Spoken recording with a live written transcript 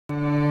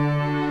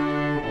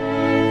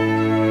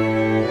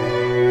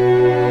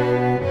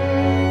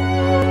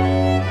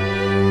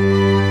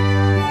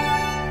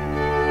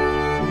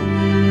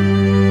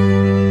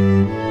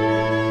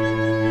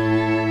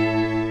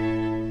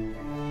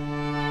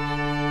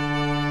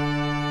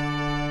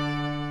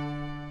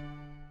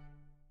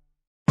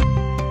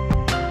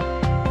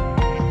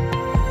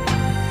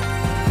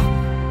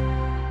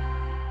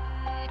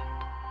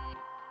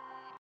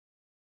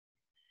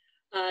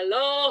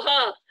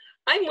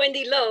I'm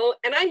Wendy Loh,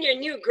 and I'm your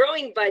new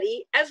growing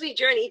buddy as we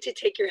journey to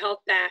take your health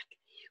back.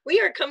 We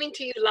are coming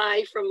to you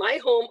live from my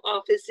home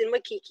office in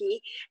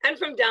Makiki and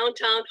from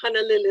downtown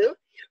Honolulu,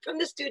 from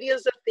the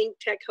studios of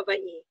ThinkTech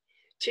Hawaii.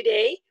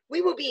 Today,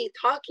 we will be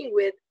talking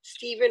with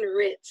Stephen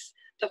Ritz,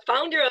 the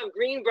founder of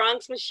Green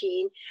Bronx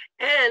Machine,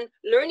 and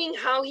learning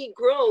how he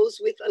grows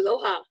with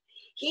Aloha.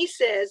 He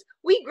says,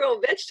 we grow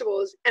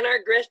vegetables and our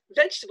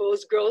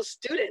vegetables grow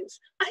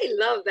students. I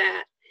love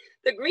that.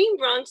 The Green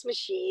Bronx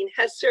Machine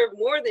has served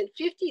more than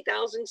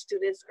 50,000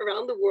 students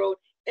around the world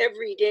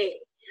every day.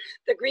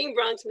 The Green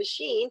Bronx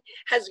Machine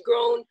has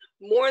grown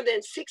more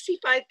than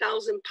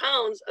 65,000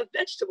 pounds of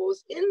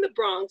vegetables in the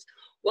Bronx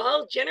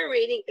while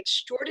generating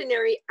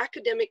extraordinary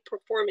academic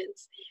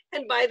performance.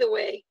 And by the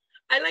way,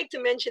 I'd like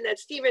to mention that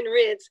Stephen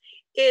Ritz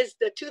is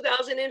the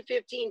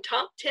 2015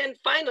 top 10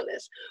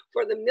 finalist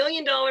for the $1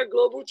 Million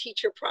Global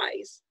Teacher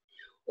Prize.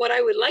 What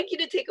I would like you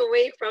to take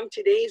away from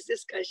today's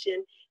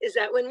discussion is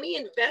that when we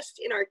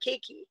invest in our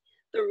keiki,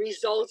 the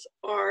results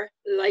are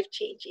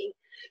life-changing.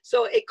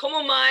 So, e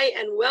komo mai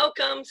and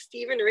welcome,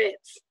 Stephen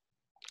Ritz.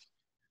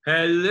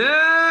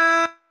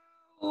 Hello,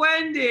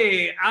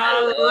 Wendy.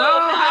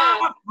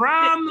 Aloha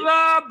from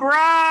the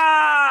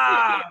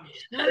Bronx.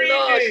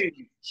 Hello.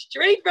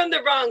 Straight from the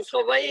Bronx,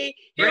 Hawaii.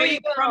 Here we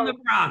go. From the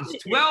Bronx,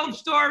 12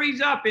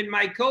 stories up in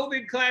my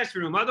COVID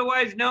classroom,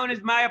 otherwise known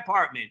as my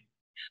apartment.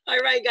 All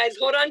right, guys,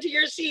 hold on to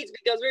your seats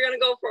because we're going to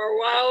go for a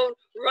wild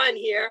run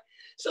here.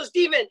 So,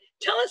 Stephen,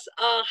 tell us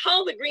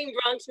how the Green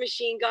Bronx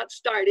Machine got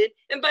started.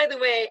 And by the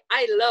way,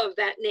 I love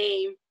that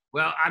name.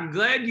 Well, I'm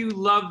glad you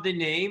love the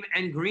name.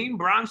 And Green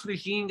Bronx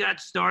Machine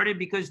got started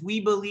because we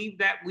believe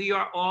that we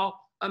are all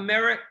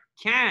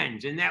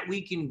Americans and that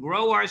we can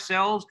grow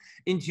ourselves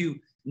into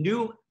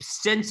new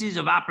senses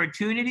of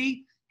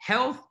opportunity,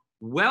 health,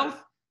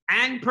 wealth,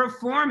 and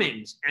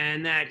performance.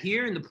 And that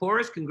here in the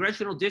poorest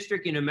congressional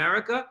district in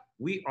America,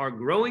 we are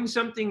growing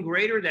something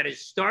greater that has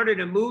started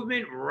a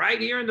movement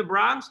right here in the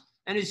Bronx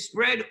and is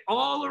spread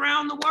all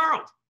around the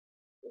world.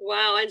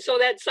 Wow, and so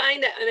that sign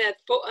that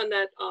on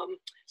that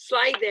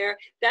slide there,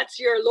 that's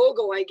your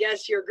logo, I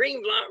guess, your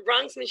Green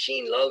Bronx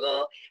Machine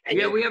logo. And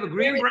yeah, we have a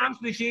Green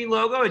Bronx Machine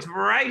logo. It's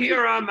right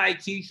here on my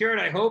t-shirt.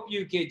 I hope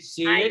you can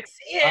see it.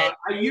 See it.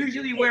 I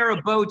usually wear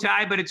a bow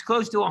tie, but it's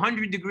close to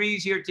 100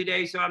 degrees here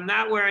today, so I'm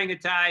not wearing a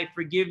tie.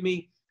 Forgive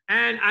me.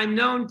 And I'm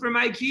known for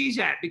my keys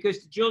hat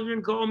because the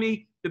children call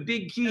me the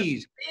Big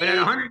Keys. But at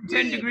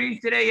 110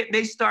 degrees today, it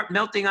may start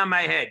melting on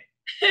my head.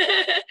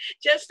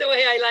 Just the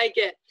way I like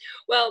it.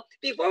 Well,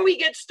 before we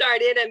get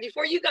started and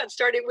before you got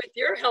started with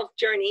your health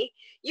journey,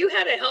 you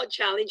had a health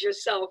challenge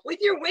yourself with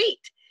your weight.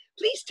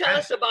 Please tell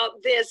us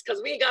about this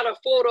because we got a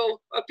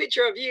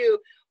picture of you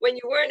when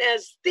you weren't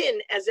as thin,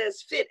 as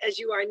fit as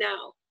you are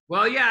now.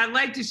 Well, yeah, I'd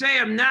like to say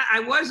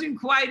I wasn't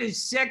quite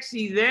as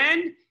sexy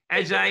then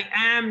as I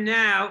am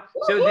now.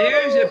 So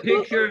there's a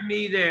picture of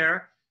me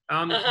there.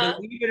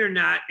 Believe it or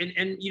not,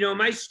 and you know,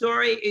 my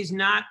story is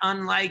not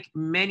unlike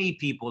many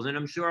people's, and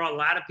I'm sure a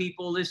lot of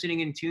people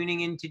listening and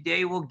tuning in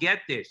today will get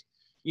this.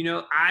 You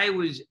know, I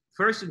was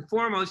first and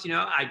foremost, you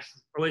know, I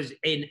was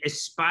an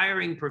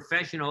aspiring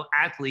professional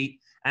athlete,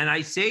 and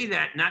I say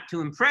that not to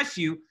impress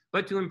you,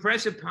 but to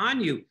impress upon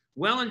you.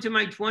 Well into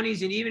my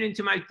 20s and even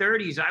into my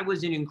 30s, I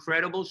was in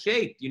incredible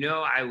shape. You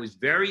know, I was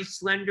very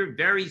slender,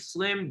 very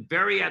slim,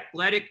 very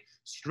athletic,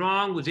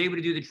 strong, was able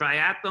to do the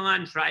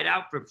triathlon, tried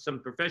out for some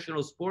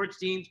professional sports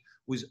teams,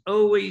 was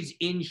always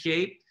in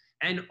shape.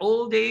 And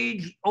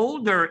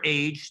older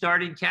age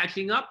started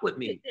catching up with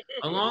me.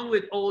 Along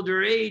with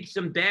older age,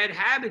 some bad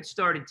habits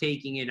started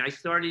taking in. I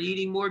started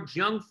eating more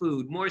junk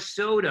food, more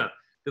soda,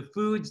 the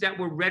foods that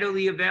were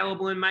readily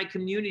available in my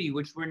community,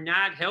 which were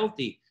not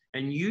healthy.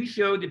 And you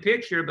showed the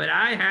picture, but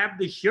I have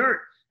the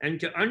shirt. And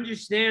to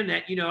understand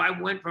that, you know, I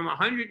went from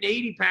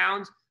 180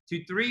 pounds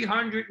to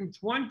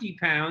 320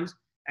 pounds.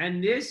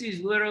 And this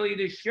is literally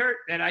the shirt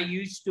that I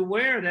used to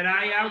wear that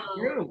I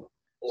outgrew.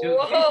 So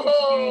this gives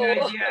you an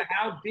idea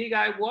how big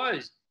I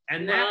was.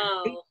 And that,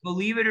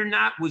 believe it or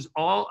not, was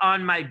all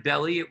on my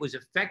belly. It was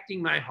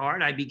affecting my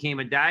heart. I became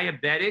a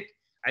diabetic.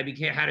 I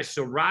had a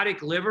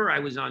cirrhotic liver. I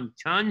was on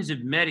tons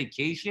of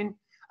medication.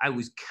 I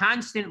was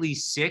constantly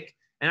sick.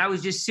 And I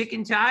was just sick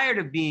and tired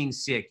of being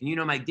sick. And, you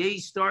know, my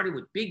days started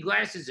with big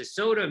glasses of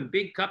soda and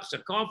big cups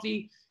of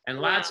coffee and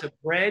lots of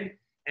bread.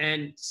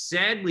 And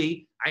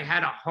sadly, I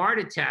had a heart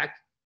attack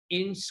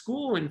in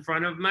school in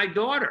front of my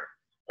daughter.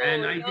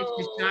 And I just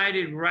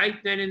decided right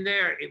then and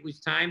there, it was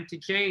time to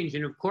change.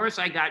 And of course,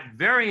 I got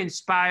very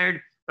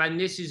inspired by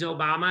Mrs.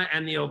 Obama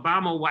and the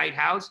Obama White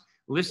House,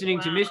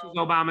 listening to Mrs.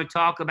 Obama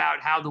talk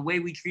about how the way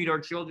we treat our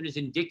children is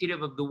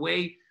indicative of the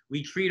way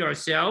we treat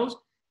ourselves.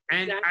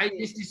 And I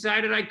just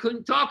decided I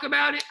couldn't talk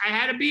about it. I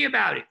had to be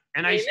about it.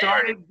 And I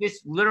started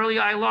this, literally,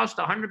 I lost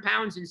 100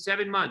 pounds in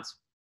 7 months.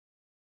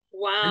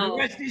 Wow. And the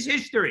rest is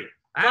history.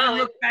 I haven't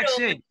looked back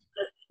since.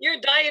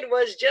 Your diet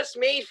was just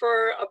made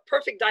for a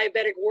perfect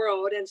diabetic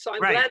world. And so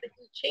I'm glad that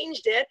you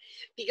changed it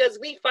because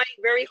we fight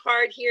very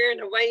hard here in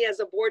Hawaii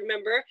as a board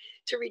member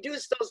to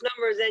reduce those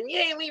numbers. And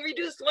yay, we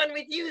reduced one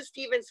with you,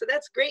 Stephen. So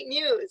that's great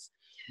news.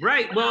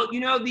 Right. Well, you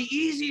know, the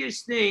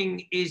easiest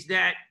thing is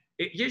that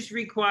it just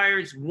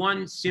requires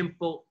one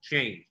simple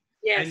change.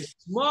 And Yes.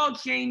 small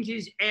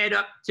changes add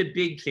up to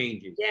big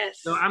changes.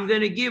 Yes. So I'm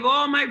going to give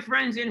all my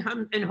friends in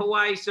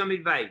Hawaii some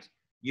advice.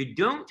 You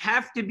don't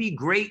have to be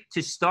great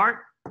to start,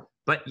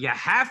 but you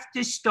have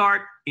to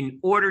start in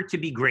order to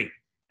be great.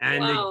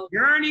 And Wow. the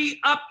journey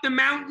up the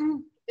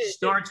mountain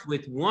starts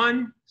with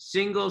one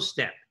single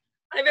step.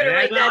 I better And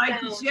write as I that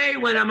like down. to say,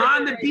 when I'm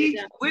on the beach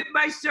with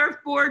my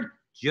surfboard,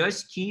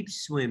 just keep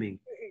swimming.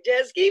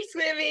 Just keep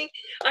swimming.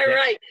 All Yeah.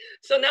 right.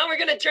 So now we're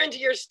going to turn to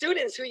your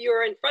students who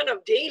you're in front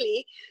of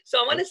daily.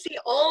 So I want to see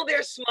all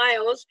their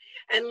smiles.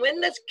 And when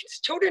the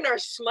children are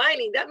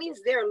smiling, that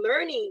means they're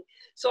learning.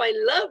 So I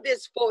love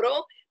this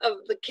photo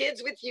of the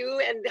kids with you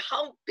and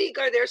how big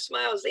are their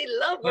smiles. They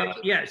love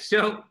working. Yeah,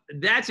 so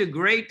that's a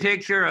great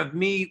picture of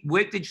me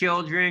with the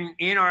children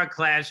in our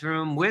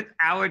classroom with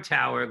our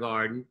tower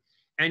garden.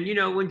 And, you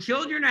know, when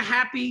children are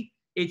happy,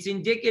 it's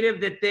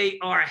indicative that they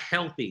are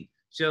healthy.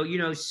 So, you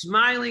know,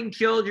 smiling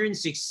children,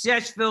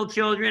 successful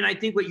children, I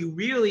think what you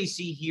really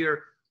see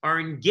here are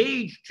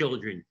engaged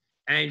children.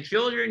 And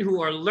children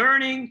who are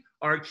learning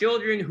are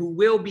children who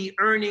will be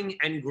earning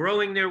and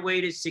growing their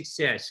way to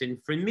success.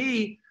 And for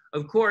me,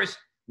 of course,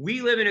 we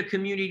live in a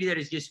community that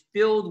is just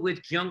filled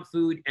with junk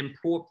food and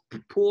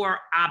poor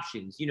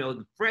options. You know,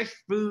 the fresh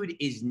food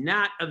is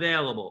not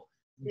available.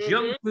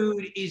 Junk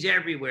food is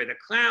everywhere. The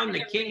clown,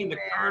 the king, the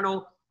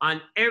colonel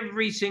on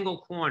every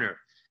single corner.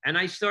 And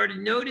I started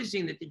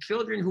noticing that the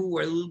children who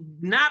were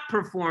not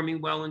performing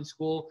well in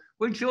school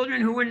were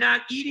children who were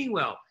not eating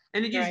well.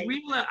 And it just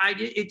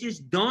it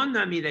just dawned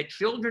on me that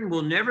children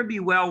will never be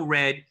well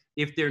read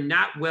if they're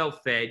not well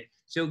fed.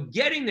 So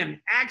getting them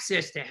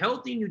access to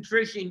healthy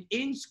nutrition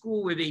in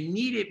school where they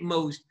need it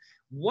most,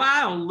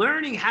 while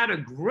learning how to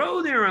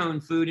grow their own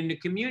food in the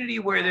community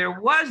where there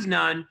was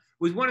none,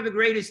 was one of the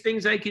greatest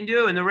things I can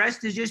do. And the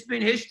rest has just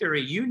been history.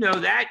 You know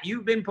that.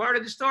 You've been part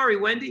of the story,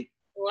 Wendy.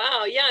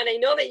 Wow, yeah, and I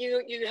know that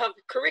you have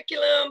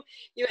curriculum,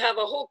 you have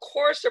a whole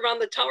course around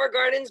the tower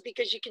gardens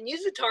because you can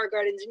use the tower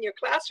gardens in your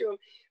classroom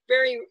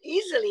very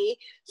easily.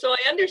 So I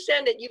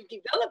understand that you've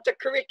developed a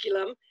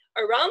curriculum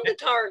around the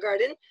tower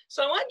garden.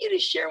 So I want you to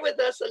share with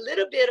us a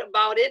little bit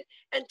about it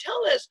and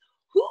tell us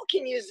who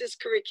can use this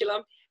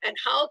curriculum and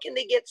how can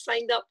they get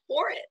signed up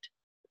for it.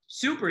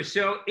 Super.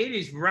 So it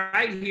is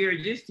right here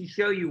just to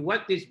show you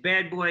what this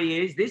bad boy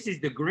is. This is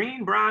the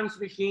Green Bronx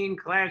Machine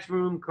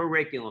classroom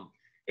curriculum.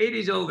 It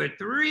is over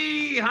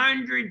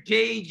 300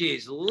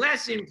 pages,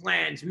 lesson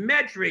plans,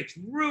 metrics,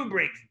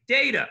 rubrics,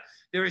 data.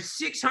 There are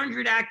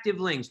 600 active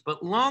links,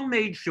 but long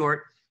made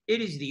short, it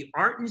is the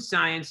art and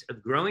science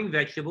of growing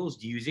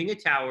vegetables using a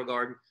tower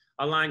garden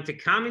aligned to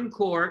Common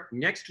Core,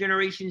 Next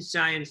Generation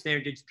Science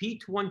Standards,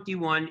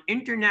 P21,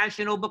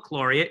 International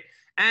Baccalaureate,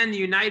 and the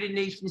United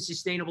Nations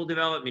Sustainable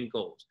Development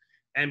Goals.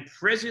 And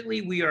presently,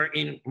 we are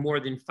in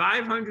more than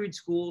 500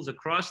 schools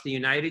across the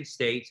United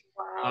States.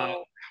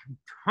 Wow.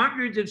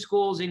 Hundreds of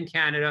schools in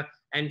Canada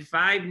and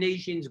 5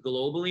 nations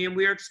globally, and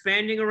we are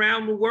expanding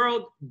around the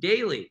world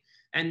daily.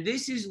 And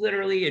this is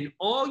literally an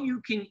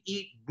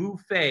all-you-can-eat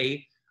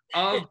buffet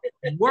of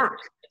work,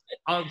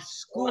 of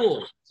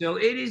school. So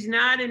it is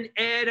not an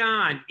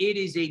add-on. It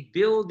is a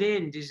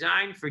built-in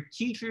designed for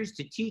teachers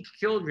to teach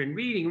children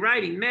reading,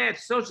 writing, math,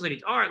 social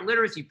studies, art,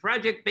 literacy,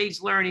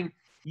 project-based learning,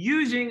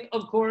 using,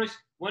 of course,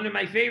 one of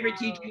my favorite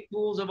teaching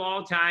tools of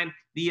all time,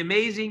 the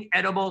amazing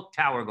edible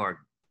tower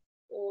garden.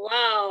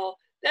 Wow,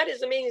 that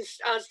is amazing.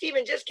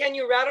 Stephen, just can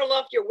you rattle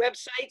off your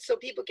website so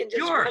people can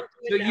just Sure. run So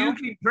through it you now?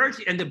 can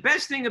purchase, and the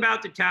best thing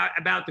about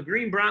the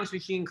Green Bronx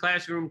Machine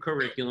classroom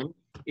curriculum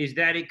is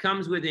that it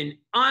comes with an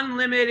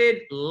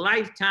unlimited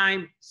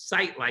lifetime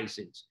site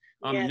license.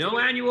 Yes. No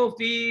annual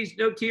fees,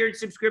 no tiered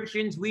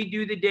subscriptions. We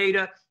do the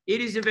data.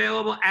 It is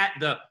available at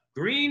the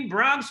Green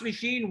Bronx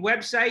Machine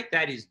website.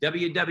 That is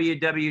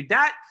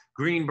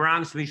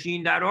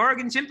www.greenbronxmachine.org,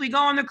 and simply go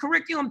on the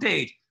curriculum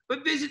page.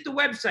 But visit the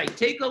website,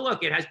 take a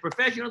look. It has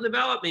professional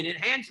development,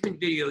 enhancement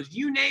videos,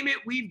 you name it,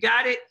 we've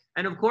got it.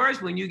 And of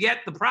course, when you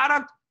get the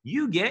product,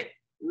 you get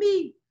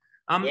me.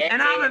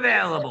 And I'm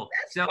available.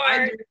 So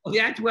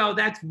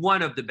that's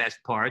one of the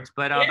best parts,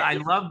 but I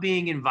love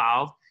being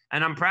involved.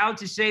 And I'm proud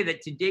to say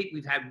that to date,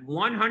 we've had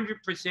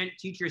 100%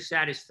 teacher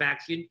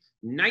satisfaction.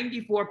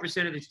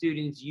 94% of the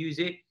students use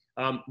it,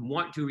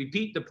 want to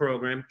repeat the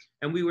program.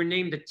 And we were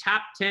named the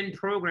top 10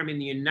 program in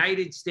the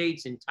United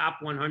States and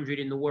top 100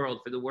 in the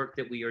world for the work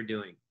that we are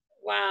doing.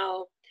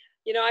 Wow.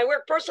 You know, I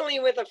work personally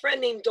with a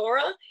friend named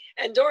Dora,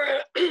 and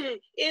Dora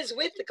is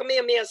with the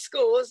Kamehameha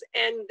schools,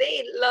 and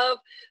they love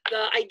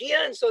the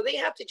idea. And so they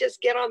have to just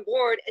get on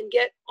board and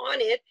get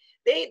on it.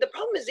 The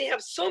problem is they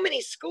have so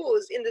many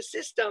schools in the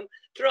system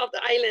throughout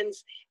the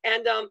islands.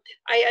 And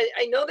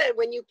I know that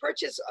when you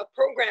purchase a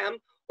program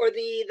or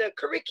the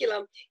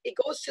curriculum, it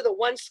goes to the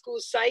one school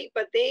site,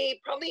 but they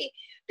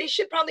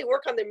should probably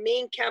work on their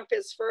main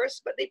campus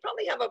first, but they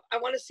probably have I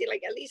want to say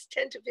like at least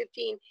 10 to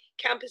 15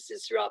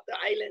 campuses throughout the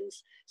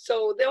islands.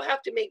 So they'll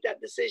have to make that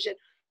decision.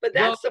 But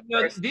that's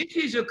this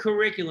is a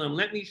curriculum.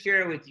 Let me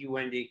share with you,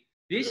 Wendy.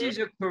 This is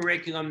a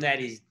curriculum that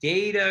is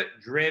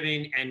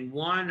data-driven and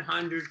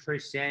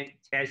 100%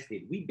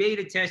 tested. We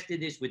beta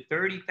tested this with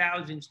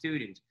 30,000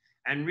 students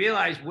and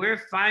realized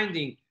we're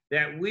finding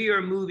that we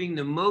are moving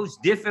the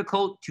most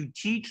difficult to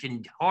teach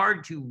and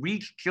hard to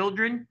reach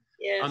children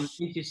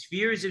into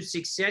spheres of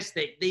success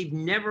that they've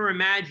never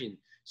imagined.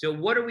 So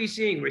what are we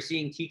seeing? We're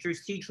seeing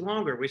teachers teach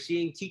longer. We're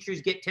seeing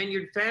teachers get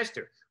tenured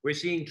faster. We're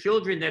seeing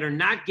children that are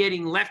not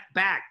getting left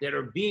back, that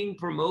are being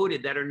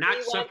promoted, that are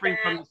not suffering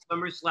from the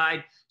summer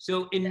slide.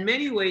 So in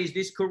many ways,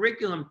 this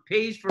curriculum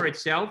pays for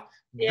itself.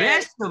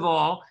 Best of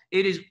all,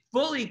 it is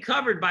fully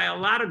covered by a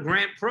lot of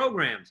grant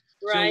programs.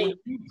 So when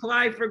you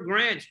apply for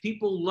grants,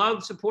 people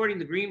love supporting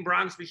the Green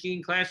Bronx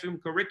Machine classroom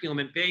curriculum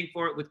and paying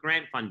for it with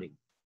grant funding.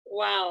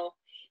 Wow.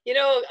 You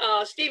know,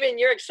 Stephen,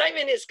 your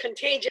excitement is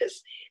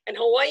contagious, and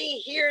Hawaii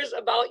hears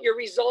about your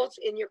results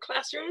in your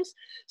classrooms.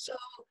 So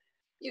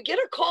you get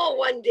a call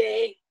one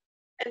day,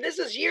 and this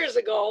was years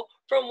ago,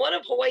 from one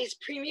of Hawaii's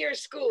premier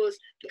schools,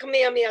 the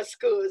Kamehameha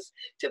schools,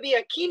 to be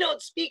a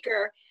keynote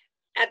speaker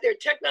at their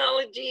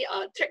technology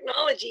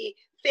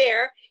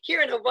fair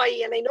here in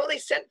Hawaii. And I know they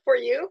sent for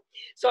you.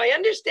 So I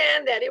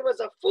understand that it was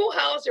a full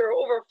house. There were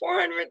over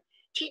 400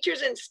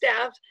 teachers and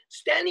staff,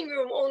 standing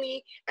room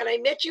only. And I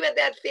met you at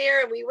that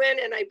fair, and we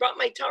went, and I brought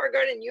my tower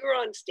guard, and you were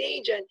on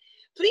stage. And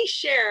please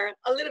share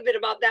a little bit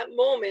about that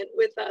moment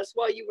with us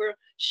while you were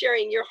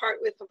sharing your heart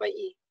with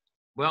Hawaii.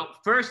 Well,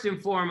 first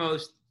and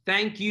foremost,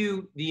 thank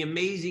you, the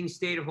amazing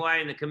state of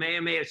Hawaii and the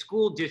Kamehameha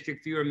School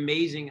District, for your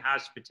amazing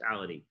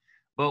hospitality.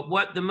 But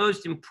what the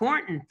most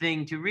important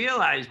thing to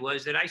realize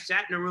was that I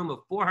sat in a room of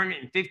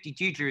 450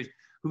 teachers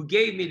who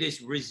gave me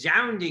this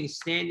resounding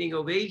standing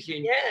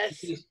ovation.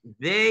 Because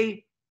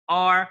they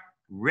are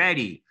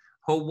ready.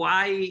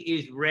 Hawaii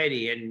is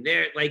ready. And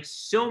they're like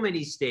so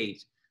many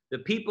states. The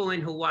people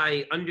in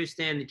Hawaii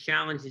understand the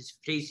challenges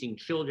facing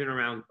children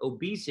around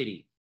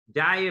obesity,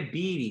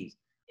 diabetes,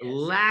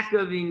 lack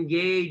of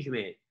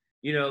engagement,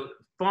 you know,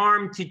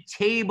 farm to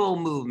table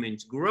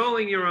movements,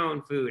 growing your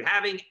own food,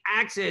 having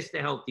access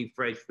to healthy,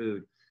 fresh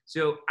food.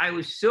 So I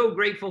was so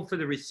grateful for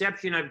the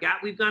reception I've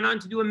got. We've gone on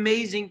to do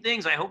amazing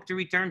things. I hope to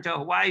return to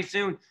Hawaii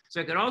soon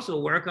so I could also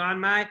work on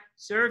my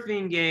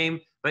surfing game.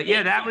 But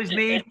yeah, that was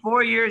made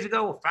 4 years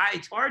ago.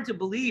 It's hard to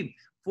believe,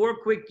 4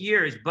 quick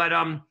years. But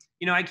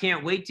you know, I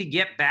can't wait to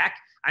get back.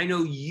 I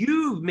know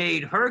you've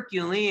made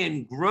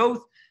Herculean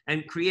growth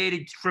and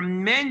created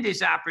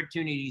tremendous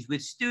opportunities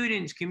with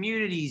students,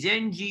 communities,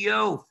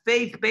 NGO,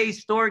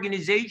 faith-based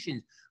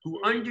organizations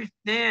who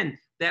understand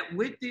that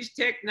with this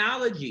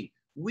technology,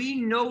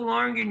 we no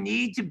longer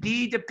need to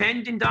be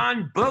dependent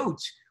on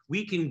boats.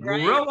 We can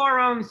grow our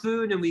own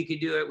food, and we can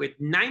do it with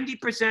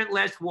 90%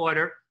 less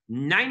water,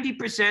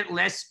 90%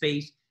 less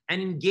space,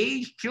 and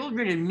engage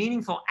children in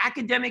meaningful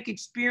academic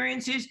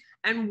experiences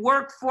and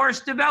workforce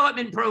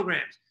development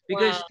programs.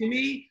 Because to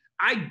me,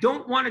 I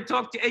don't want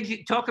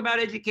to talk about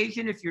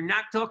education if you're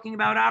not talking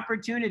about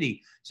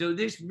opportunity. So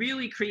this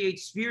really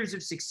creates spheres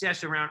of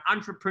success around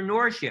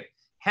entrepreneurship,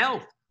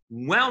 health,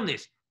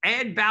 wellness,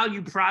 add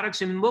value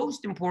products, and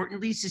most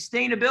importantly,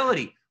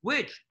 sustainability,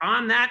 which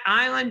on that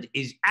island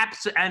is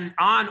and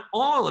on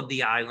all of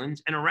the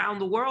islands and around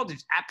the world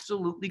is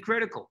absolutely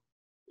critical.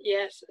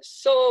 Yes,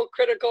 so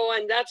critical.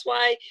 And that's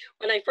why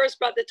when I first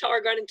brought the Tower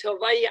Garden to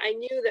Hawaii, I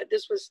knew that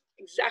this was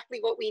exactly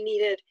what we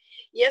needed.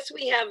 Yes,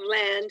 we have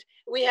land,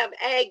 we have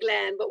ag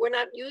land, but we're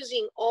not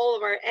using all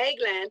of our ag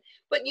land.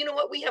 But you know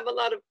what? We have a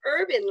lot of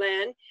urban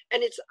land,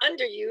 and it's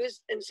underused.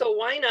 And so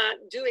why not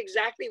do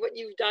exactly what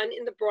you've done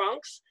in the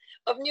Bronx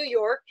of New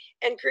York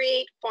and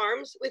create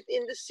farms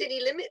within the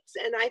city limits?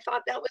 And I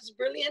thought that was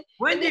brilliant.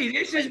 Wendy,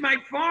 this is my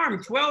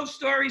farm, 12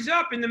 stories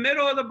up in the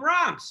middle of the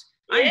Bronx.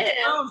 I'm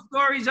 12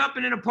 stories up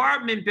in an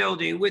apartment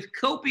building with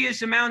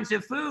copious amounts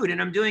of food,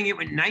 and I'm doing it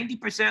with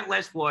 90%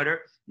 less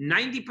water,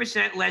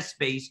 90% less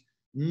space,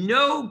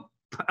 no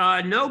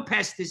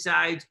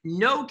pesticides,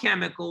 no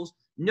chemicals,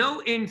 no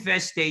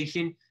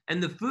infestation.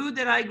 And the food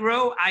that I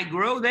grow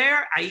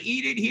there, I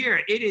eat it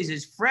here. It is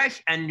as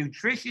fresh and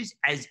nutritious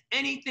as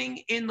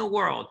anything in the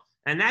world.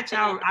 And that's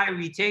how I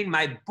retain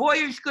my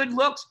boyish good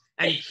looks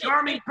and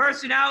charming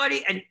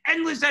personality and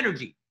endless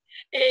energy.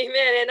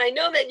 Amen. And I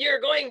know that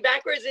you're going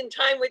backwards in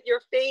time with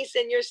your face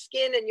and your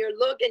skin and your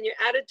look and your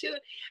attitude.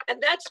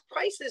 And that's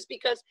priceless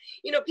because,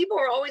 you know, people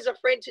are always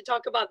afraid to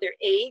talk about their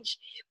age.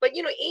 But,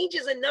 you know, age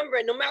is a number,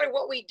 and no matter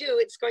what we do,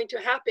 it's going to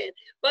happen.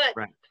 But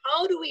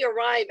how do we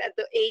arrive at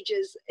the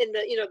ages in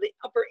the, you know, the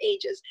upper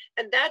ages?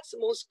 And that's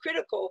most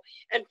critical.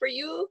 And for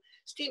you,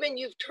 Stephen,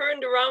 you've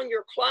turned around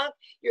your clock.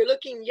 You're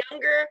looking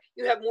younger.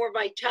 You have more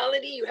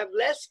vitality. You have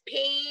less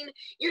pain.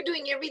 You're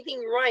doing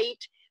everything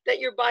right that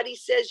your body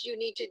says you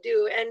need to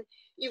do. And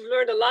you've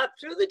learned a lot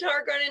through the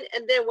Tower Garden.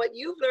 And then what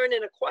you've learned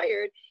and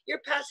acquired,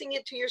 you're passing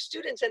it to your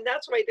students. And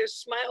that's why their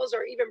smiles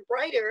are even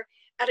brighter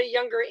at a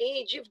younger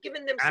age. You've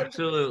given them something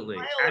Absolutely.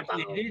 to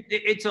smile about.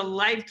 It's a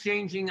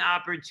life-changing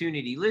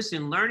opportunity.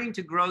 Listen, learning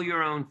to grow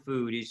your own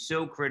food is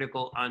so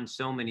critical on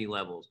so many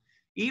levels.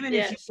 Even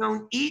if you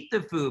don't eat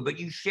the food, but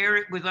you share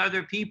it with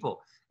other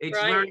people. It's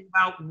Right. learning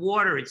about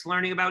water. It's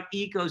learning about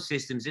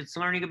ecosystems. It's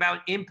learning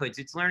about inputs.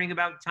 It's learning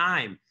about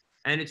time.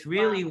 And it's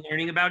really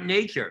learning about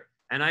nature.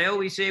 And I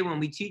always say when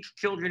we teach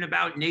children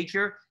about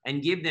nature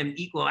and give them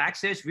equal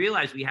access,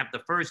 realize we have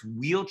the first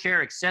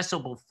wheelchair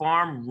accessible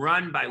farm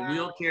run by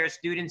wheelchair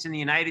students in the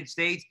United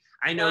States.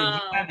 I know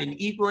you have an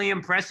equally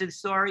impressive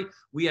story.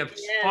 We have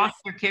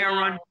foster care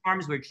run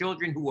farms where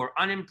children who are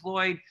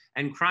unemployed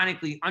and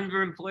chronically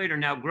underemployed are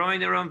now growing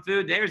their own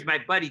food. There's my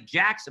buddy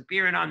Jax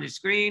appearing on the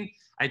screen.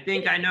 I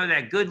think I know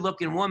that good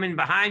looking woman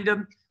behind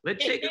him.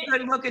 Let's take a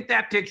good look at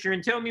that picture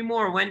and tell me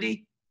more,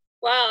 Wendy.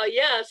 Wow,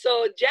 yeah.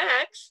 So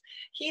Jax,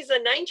 he's a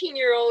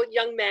 19-year-old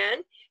young man,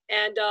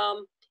 and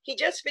he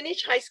just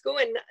finished high school.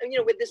 And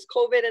with this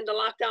COVID and the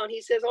lockdown,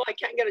 he says, "Oh, I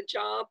can't get a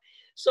job."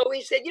 So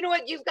we said, "You know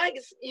what? You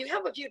guys, you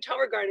have a few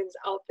tower gardens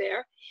out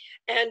there."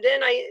 And then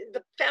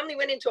the family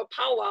went into a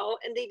powwow,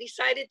 and they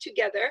decided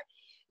together,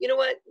 you know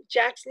what?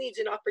 Jax needs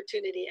an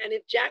opportunity, and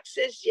if Jax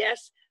says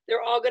yes,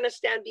 they're all going to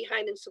stand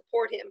behind and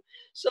support him.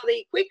 So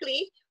they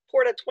quickly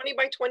poured a 20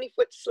 by 20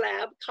 foot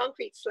slab,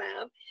 concrete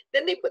slab.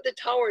 Then they put the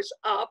towers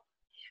up.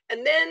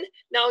 And then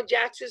now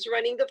Jax is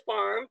running the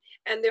farm,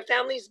 and their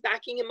family's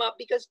backing him up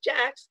because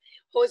Jax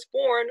was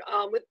born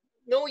with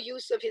no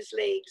use of his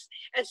legs.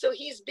 And so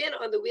he's been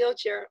on the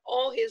wheelchair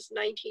all his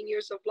 19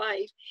 years of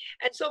life.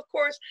 And so, of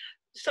course,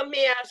 some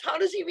may ask, how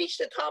does he reach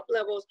the top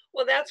levels?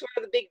 Well, that's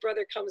where the big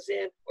brother comes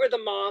in, or the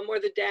mom, or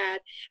the dad,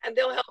 and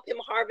they'll help him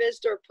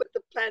harvest or put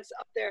the plants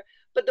up there.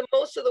 But the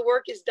most of the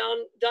work is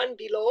done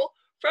below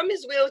from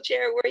his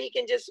wheelchair, where he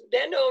can just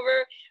bend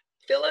over,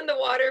 fill in the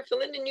water,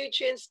 fill in the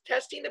nutrients,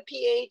 testing the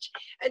pH,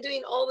 and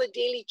doing all the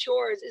daily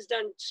chores is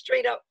done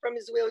straight up from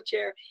his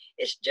wheelchair.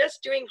 It's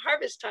just during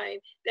harvest time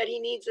that he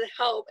needs the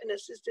help and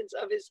assistance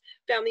of his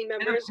family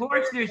members. And of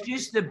course, there's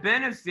just the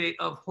benefit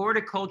of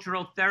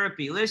horticultural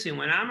therapy. Listen,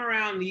 when I'm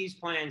around these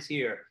plants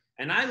here,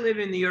 and I live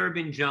in the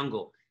urban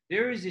jungle,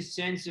 there is a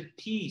sense of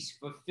peace,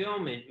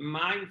 fulfillment,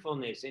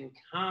 mindfulness, and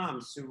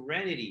calm,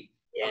 serenity.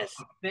 Yes.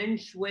 A feng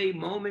shui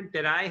moment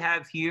that I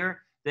have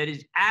here that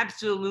is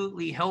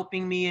absolutely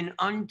helping me in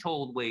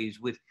untold ways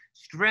with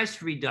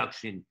stress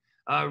reduction,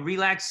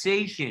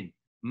 relaxation,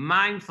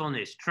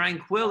 mindfulness,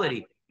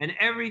 tranquility, and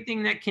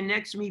everything that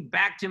connects me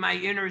back to my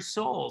inner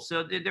soul.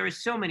 So there are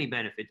so many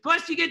benefits.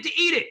 Plus, you get to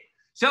eat it.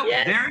 So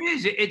there it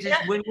is. It's a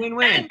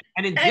win-win-win.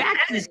 And in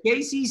Jackson's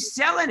case, he's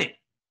selling it.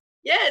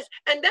 Yes,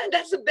 and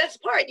that's the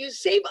best part. You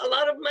save a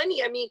lot of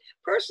money. I mean,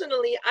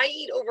 personally, I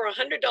eat over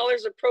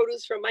 $100 of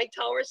produce from my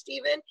tower,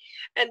 Stephen,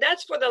 and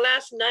that's for the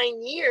last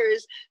 9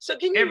 years. So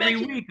can you every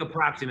imagine? Week,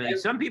 approximately.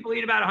 Some people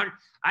eat about 100.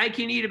 I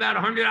can eat about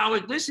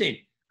 $100. Listen,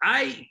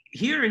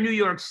 here in New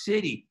York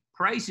City,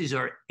 prices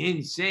are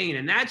insane,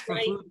 and that's for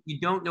food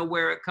you don't know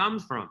where it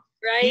comes from.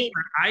 Right. Here,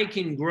 I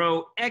can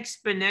grow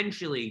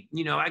exponentially.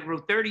 I grow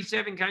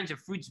 37 kinds of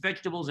fruits,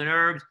 vegetables, and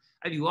herbs.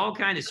 I do all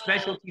kinds of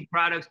specialty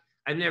products.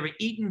 I've never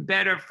eaten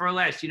better for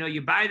less.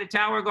 You buy the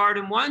tower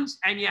garden once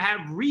and you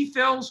have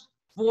refills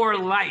for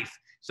life.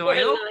 So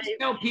I always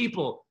tell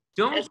people,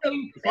 don't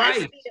think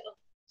price,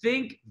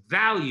 think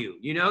value.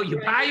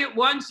 You buy it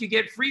once, you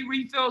get free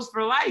refills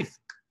for life.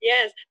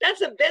 Yes,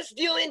 that's the best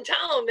deal in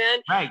town, man.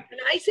 Right. And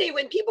I say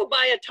when people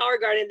buy a tower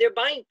garden, they're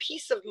buying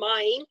peace of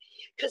mind,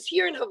 because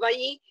here in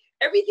Hawaii,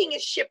 everything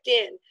is shipped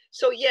in.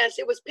 So yes,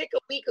 it was picked a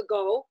week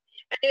ago.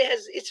 And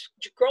it's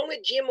grown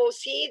with GMO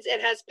seeds.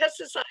 It has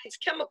pesticides,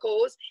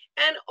 chemicals,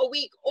 and a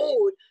week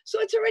old.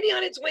 So it's already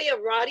on its way of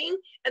rotting.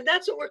 And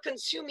that's what we're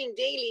consuming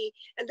daily.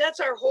 And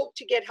that's our hope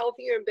to get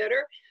healthier and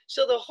better.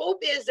 So the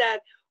hope is that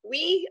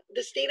we,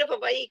 the state of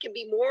Hawaii, can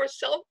be more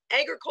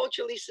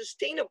agriculturally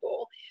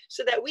sustainable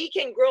so that we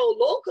can grow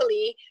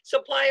locally,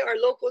 supply our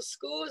local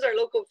schools, our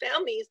local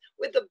families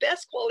with the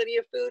best quality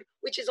of food,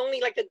 which is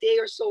only like a day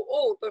or so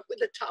old. But with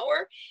the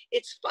tower,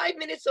 it's 5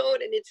 minutes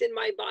old and it's in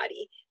my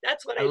body.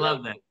 That's what I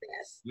love that.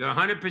 Best. You're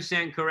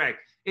 100% correct.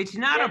 It's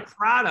not a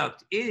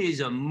product. It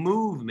is a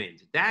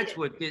movement. That's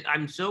what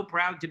I'm so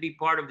proud to be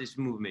part of this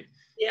movement.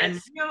 Yes.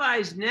 And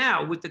realize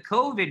now with the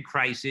COVID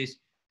crisis,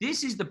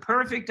 this is the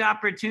perfect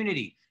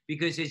opportunity,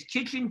 because as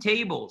kitchen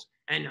tables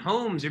and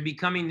homes are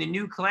becoming the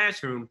new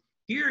classroom,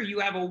 here you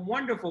have a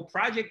wonderful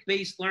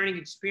project-based learning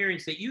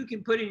experience that you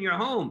can put in your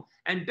home.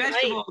 And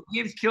best of all, it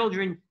gives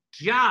children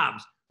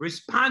jobs,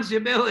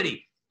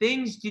 responsibility,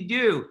 things to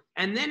do.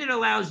 And then it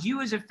allows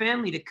you as a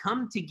family to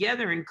come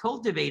together and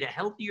cultivate a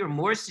healthier,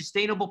 more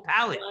sustainable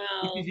palate.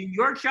 Wow. Which is in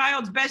your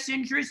child's best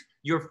interest,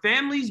 your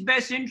family's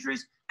best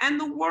interest, and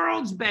the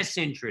world's best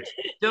interest.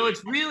 So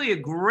it's really a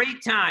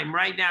great time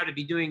right now to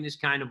be doing this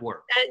kind of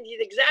work. And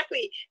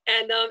exactly.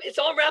 And it's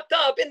all wrapped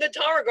up in the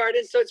tower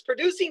garden. So it's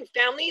producing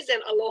families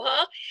and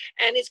aloha,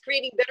 and it's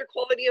creating better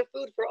quality of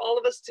food for all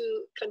of us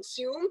to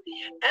consume,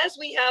 as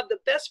we have the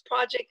best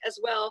project as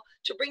well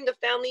to bring the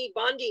family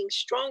bonding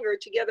stronger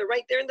together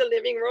right there in the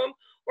living room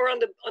or on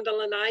the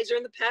lanais or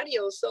in the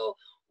patio. So,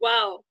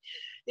 wow.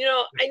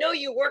 I know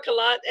you work a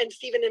lot, and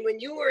Stephen, and when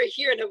you were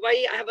here in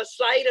Hawaii, I have a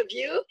slide of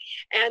you,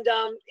 and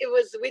it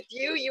was with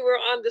you. You were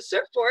on the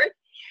surfboard,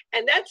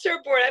 and that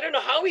surfboard, I don't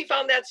know how we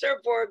found that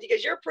surfboard,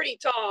 because you're pretty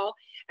tall,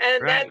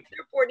 And Right. that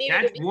therefore needed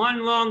That's to be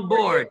one long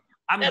board.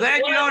 I'm That's glad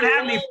you one don't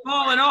have me long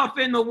falling off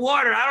in the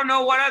water. I don't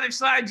know what other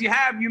slides you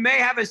have. You may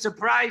have a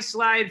surprise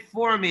slide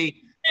for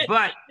me,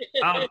 but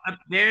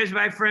there's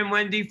my friend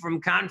Wendy from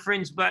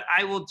conference. But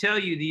I will tell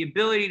you, the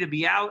ability to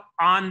be out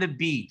on the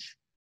beach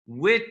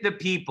with the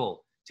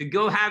people, to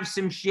go have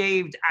some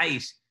shaved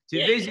ice,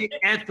 to visit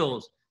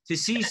Ethel's, to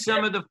see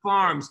some of the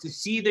farms, to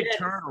see the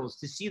turtles,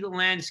 to see the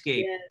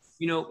landscape. Yes.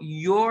 You know,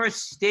 your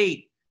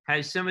state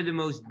has some of the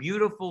most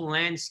beautiful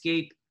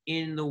landscape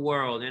in the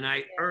world. And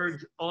I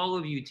urge all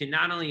of you to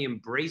not only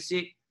embrace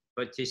it,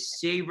 but to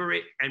savor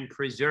it and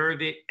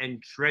preserve it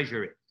and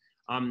treasure it.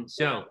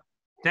 So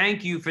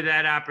thank you for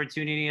that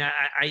opportunity.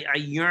 I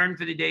yearn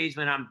for the days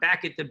when I'm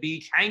back at the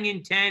beach,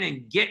 hanging 10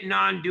 and getting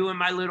on, doing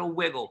my little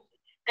wiggle.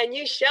 And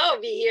you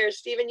shall be here,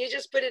 Stephen. You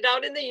just put it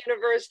out in the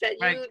universe that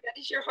that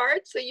is your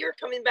heart. So you're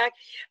coming back.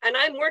 And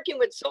I'm working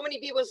with so many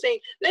people saying,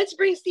 let's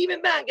bring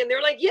Stephen back. And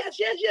they're like, yes,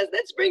 yes, yes,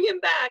 let's bring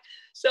him back.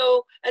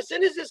 So as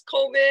soon as this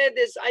COVID,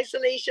 this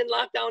isolation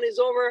lockdown is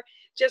over,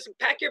 just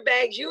pack your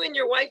bags. You and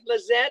your wife,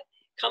 Lizette,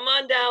 come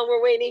on down.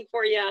 We're waiting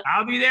for you.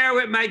 I'll be there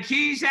with my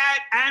cheese hat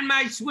and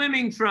my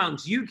swimming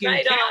trunks. You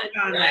can count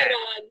on that. Right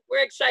on.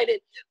 We're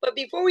excited. But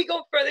before we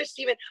go further,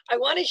 Stephen, I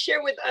want to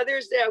share with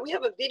others that we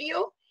have a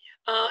video.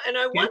 And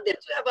I want them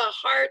to have a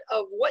heart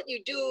of what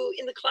you do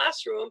in the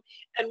classroom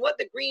and what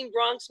the Green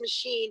Bronx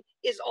Machine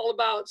is all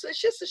about. So it's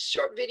just a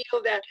short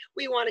video that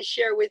we want to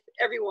share with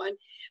everyone.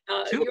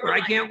 Super,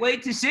 I can't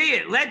wait to see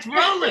it. Let's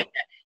roll it.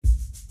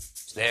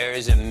 There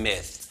is a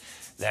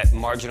myth that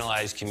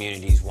marginalized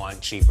communities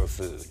want cheaper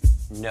food.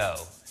 No,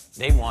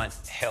 they want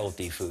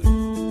healthy food.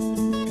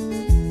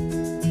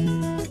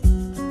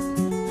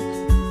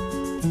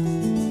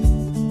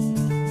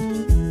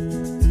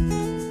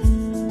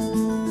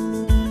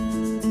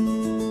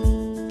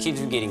 Kids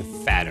are getting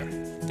fatter.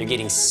 They're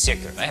getting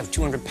sicker. I have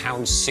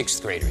 200-pound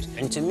sixth graders.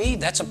 And to me,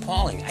 that's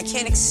appalling. I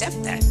can't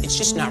accept that. It's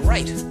just not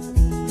right.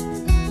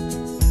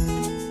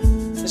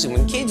 Listen,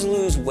 when kids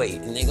lose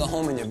weight and they go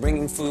home and they're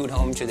bringing food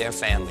home to their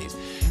families,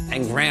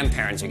 and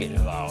grandparents are getting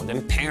involved,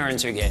 and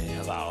parents are getting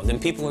involved,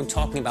 and people are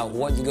talking about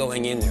what's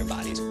going in their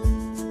bodies.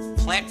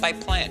 Plant by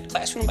plant,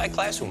 classroom by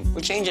classroom,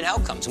 we're changing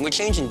outcomes and we're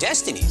changing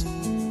destinies.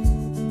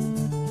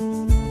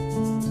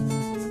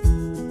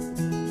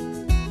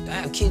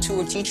 I have kids who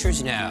are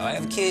teachers now. I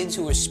have kids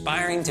who are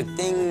aspiring to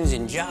things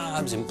and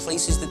jobs and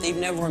places that they've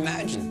never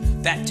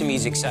imagined. That, to me,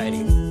 is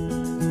exciting.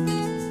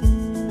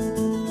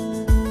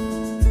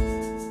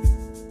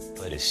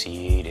 Put a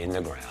seed in the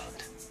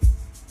ground.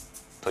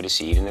 Put a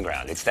seed in the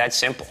ground. It's that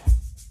simple.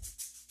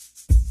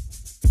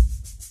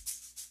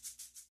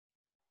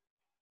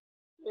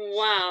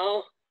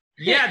 Wow.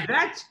 Yeah,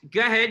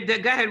 go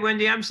ahead,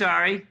 Wendy, I'm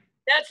sorry.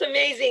 That's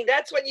amazing.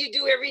 That's what you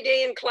do every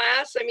day in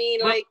class. I mean,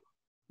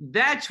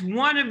 that's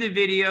one of the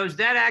videos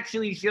that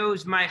actually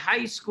shows my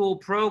high school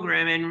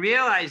program, and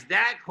realize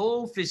that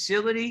whole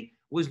facility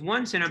was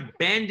once an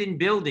abandoned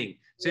building.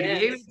 So to be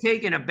able to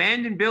take an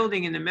abandoned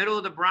building in the middle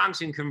of the Bronx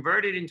and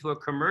convert it into a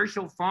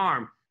commercial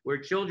farm where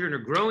children are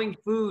growing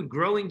food,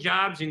 growing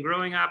jobs, and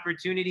growing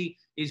opportunity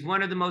is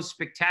one of the most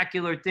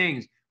spectacular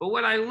things. But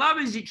what I love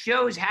is it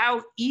shows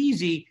how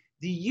easy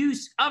the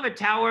use of a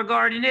tower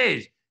garden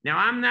is. Now,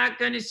 I'm not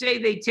going to say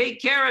they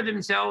take care of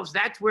themselves.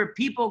 That's where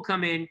people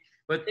come in.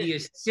 But the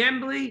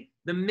assembly,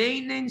 the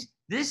maintenance,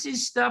 this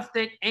is stuff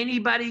that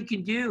anybody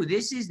can do.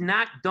 This is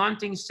not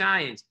daunting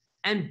science.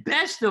 And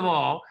best of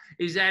all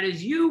is that,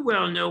 as you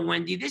well know,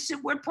 Wendy,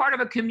 we're part of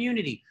a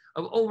community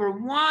of over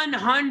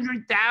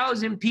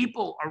 100,000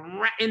 people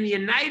in the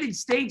United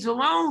States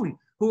alone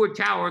who are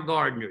tower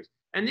gardeners.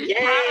 And this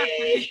product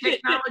and this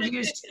technology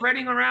is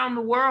spreading around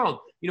the world.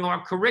 You know,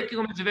 our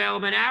curriculum is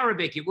available in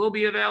Arabic. It will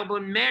be available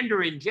in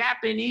Mandarin,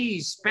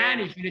 Japanese,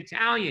 Spanish, and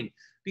Italian,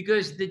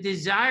 because the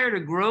desire to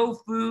grow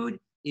food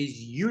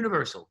is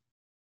universal.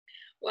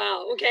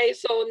 Wow. Okay.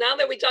 So now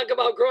that we talk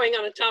about growing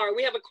on a tower,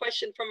 we have a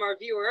question from our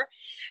viewer,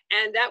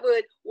 and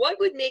what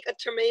would make a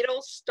tomato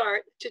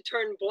start to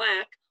turn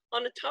black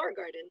on a tower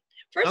garden?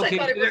 First, I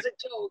thought it was a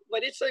joke,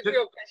 but it's a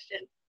real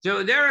question.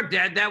 So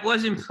that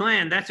wasn't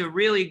planned. That's a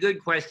really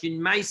good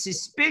question. My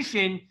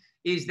suspicion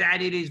is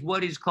that it is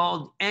what is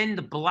called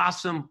end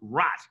blossom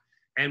rot.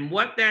 And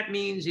what that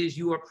means is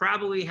you will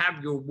probably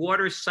have your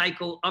water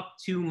cycle up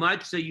too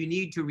much, so you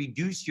need to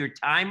reduce your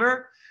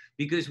timer,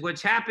 because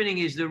what's happening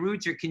is the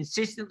roots are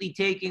consistently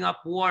taking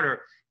up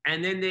water,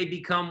 and then they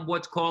become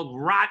what's called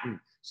rotten.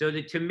 So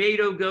the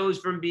tomato goes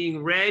from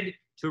being red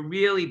to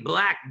really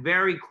black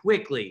very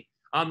quickly.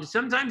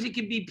 Sometimes it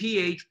can be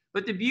pH,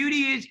 but the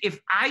beauty is, if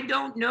I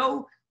don't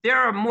know, there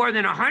are more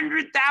than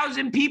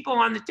 100,000 people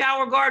on the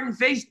Tower Garden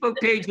Facebook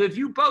page. So if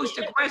you post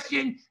a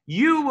question,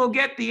 you will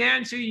get the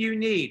answer you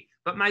need.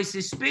 But my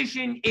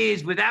suspicion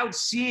is, without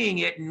seeing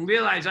it and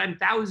realize I'm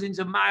thousands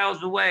of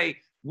miles away,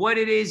 what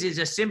it is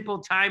a simple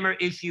timer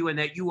issue, and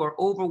that you are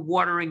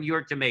overwatering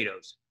your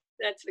tomatoes.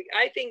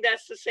 I think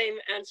that's the same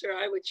answer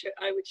I would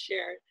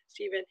share,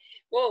 Stephen.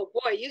 Whoa,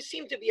 boy, you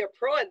seem to be a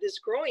pro at this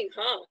growing,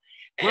 huh?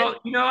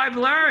 Well, I've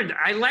learned.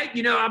 I'm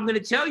going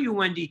to tell you,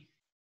 Wendy,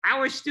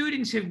 our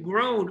students have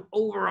grown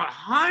over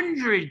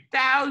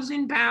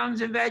 100,000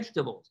 pounds of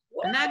vegetables.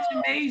 Whoa. And that's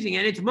amazing.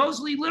 And it's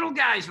mostly little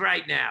guys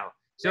right now.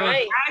 So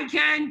if I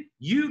can,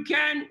 you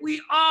can,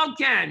 we all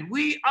can.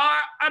 We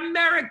are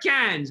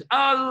Americans.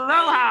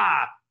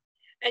 Aloha.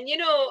 And you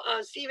know,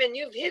 Stephen,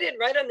 you've hit it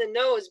right on the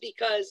nose,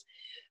 because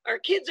our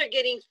kids are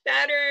getting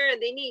fatter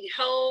and they need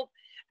help,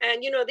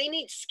 and you know, they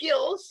need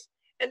skills.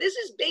 And this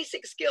is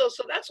basic skills.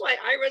 So that's why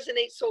I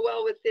resonate so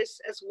well with this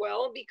as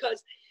well,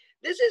 because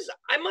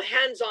I'm a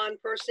hands-on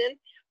person.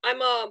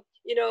 I'm a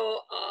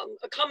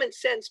common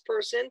sense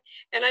person,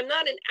 and I'm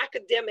not an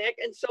academic.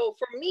 And so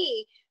for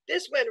me,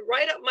 this went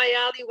right up my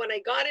alley. When I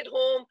got it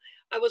home,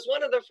 I was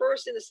one of the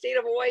first in the state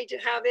of Hawaii to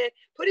have it,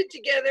 put it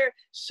together,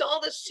 saw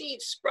the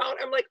seeds sprout.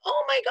 I'm like,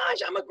 oh my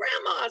gosh, I'm a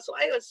grandma. So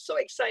I was so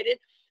excited,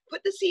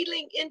 put the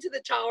seedling into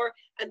the tower,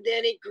 and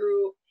then it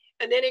grew.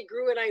 And then it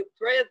grew, and I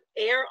breathed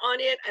air on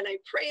it, and I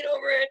prayed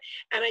over it,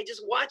 and I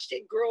just watched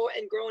it grow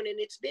and grow. And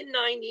it's been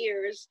 9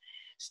 years,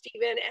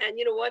 Stephen. And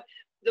you know what?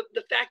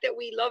 The fact that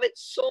we love it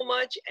so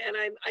much, and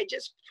I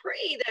just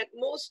pray that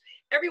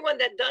everyone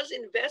that does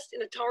invest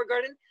in a tower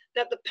garden,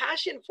 that the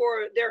passion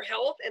for their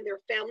health and their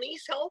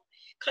family's health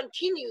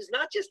continues,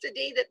 not just the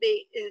day that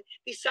they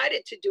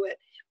decided to do it,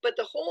 but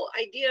the whole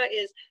idea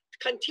is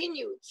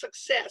continued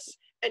success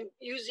and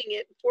using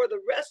it for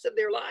the rest of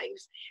their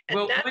lives. And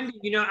well, Wendy,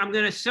 you know, I'm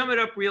going to sum it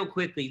up real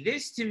quickly.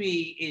 This to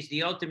me is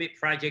the ultimate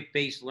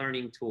project-based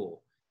learning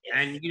tool. Yes.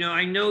 And, you know,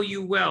 I know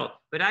you well,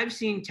 but I've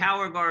seen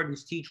tower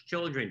gardens teach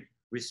children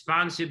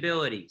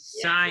responsibility,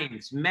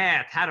 science,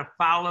 math, how to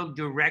follow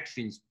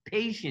directions,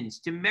 patience,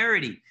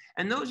 temerity.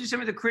 And those are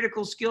some of the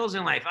critical skills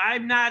in life.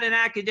 I'm not an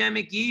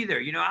academic either.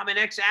 You know, I'm an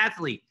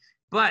ex-athlete.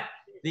 But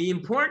the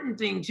important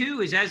thing too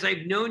is, as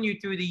I've known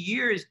you through the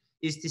years,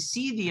 is to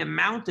see the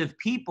amount of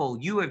people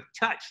you have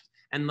touched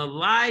and the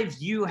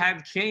lives you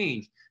have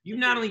changed. You've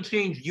not only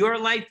changed your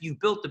life, you've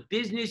built a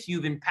business,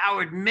 you've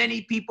empowered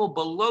many people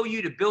below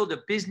you to build a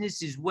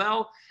business as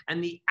well.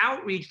 And the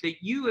outreach that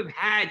you have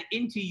had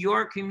into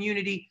your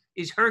community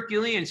is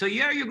Herculean. So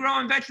yeah, you're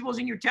growing vegetables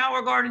in your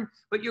tower garden,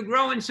 but you're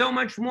growing so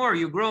much more.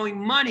 You're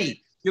growing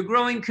money, you're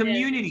growing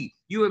community,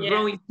 you are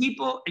growing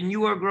people, and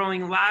you are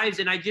growing lives.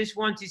 And I just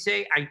want to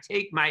say, I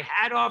take my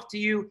hat off to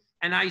you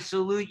and I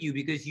salute you,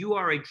 because you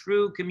are a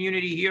true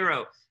community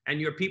hero. And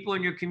your people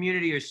in your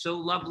community are so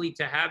lovely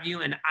to have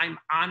you. And I'm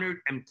honored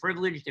and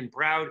privileged and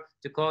proud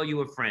to call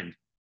you a friend.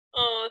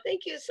 Oh,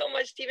 thank you so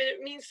much, Stephen.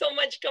 It means so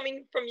much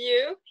coming from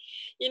you.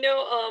 You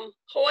know,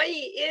 Hawaii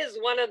is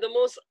one of the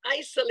most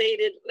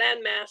isolated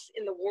landmass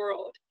in the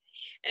world.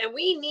 And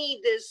we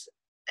need this,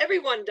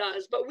 everyone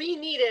does, but we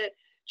need it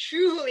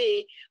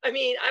truly. I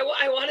mean,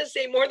 I want to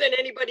say more than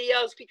anybody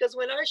else, because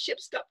when our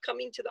ships stop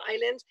coming to the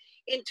islands,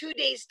 in 2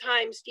 days'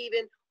 time,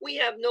 Stephen, we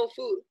have no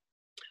food.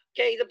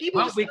 Okay, the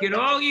people. Well, we can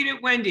all eat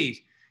at Wendy's.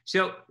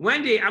 So,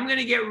 Wendy, I'm going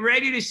to get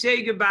ready to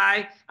say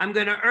goodbye. I'm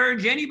going to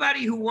urge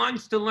anybody who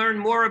wants to learn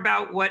more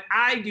about what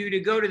I do to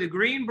go to the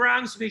Green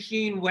Bronx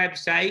Machine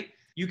website.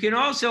 You can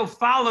also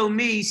follow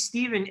me,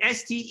 Stephen,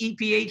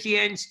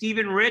 S-T-E-P-H-E-N,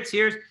 Stephen Ritz.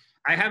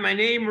 I have my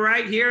name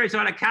right here. It's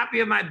on a copy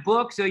of my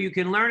book, so you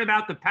can learn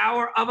about the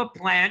power of a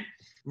plant.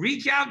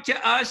 Reach out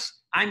to us.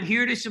 I'm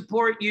here to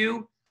support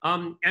you.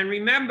 And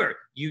remember,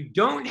 you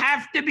don't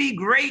have to be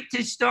great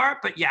to start,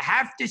 but you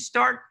have to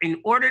start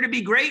in order to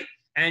be great.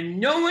 And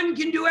no one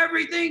can do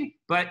everything,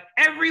 but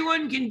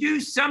everyone can do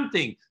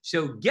something.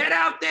 So get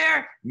out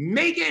there,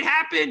 make it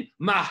happen.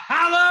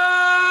 Mahalo!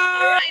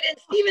 All right, and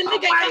Stephen,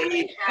 look,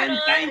 and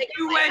thank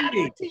you,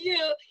 Wendy. To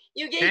you.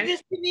 You gave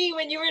this to me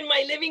when you were in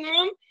my living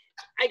room.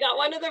 I got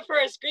one of the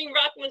first, Green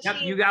Bronx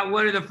Machine. Yep, you got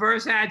one of the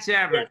first hats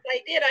ever. Yes, I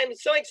did. I'm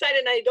so excited,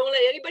 and I don't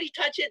let anybody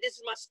touch it. This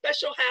is my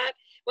special hat.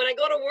 When I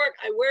go to work,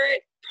 I wear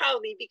it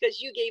proudly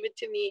because you gave it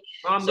to me.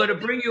 Well, I'm going to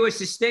bring you a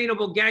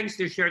sustainable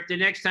gangster shirt the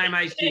next time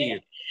I see you.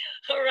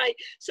 All right.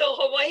 So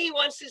Hawaii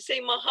wants to say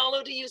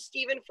mahalo to you,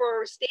 Stephen,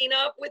 for staying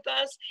up with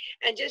us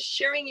and just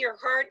sharing your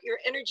heart, your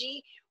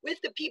energy with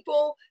the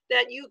people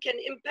that you can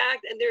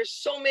impact. And there's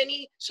so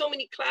many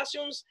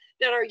classrooms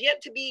that are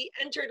yet to be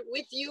entered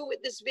with you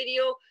with this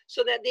video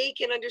so that they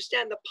can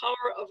understand the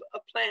power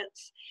of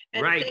plants.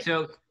 And right.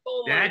 So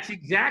that's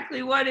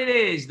exactly what it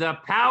is. The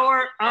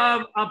power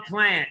of a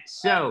plant.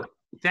 So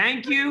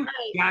thank you.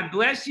 God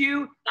bless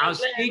you. I'll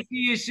speak to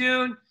you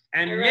soon.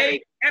 And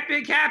make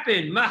epic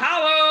happen. Mahalo.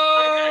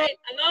 All right.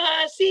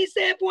 Aloha. Si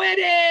se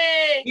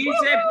puede. Si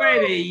se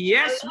puede.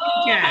 Yes,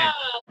 we can.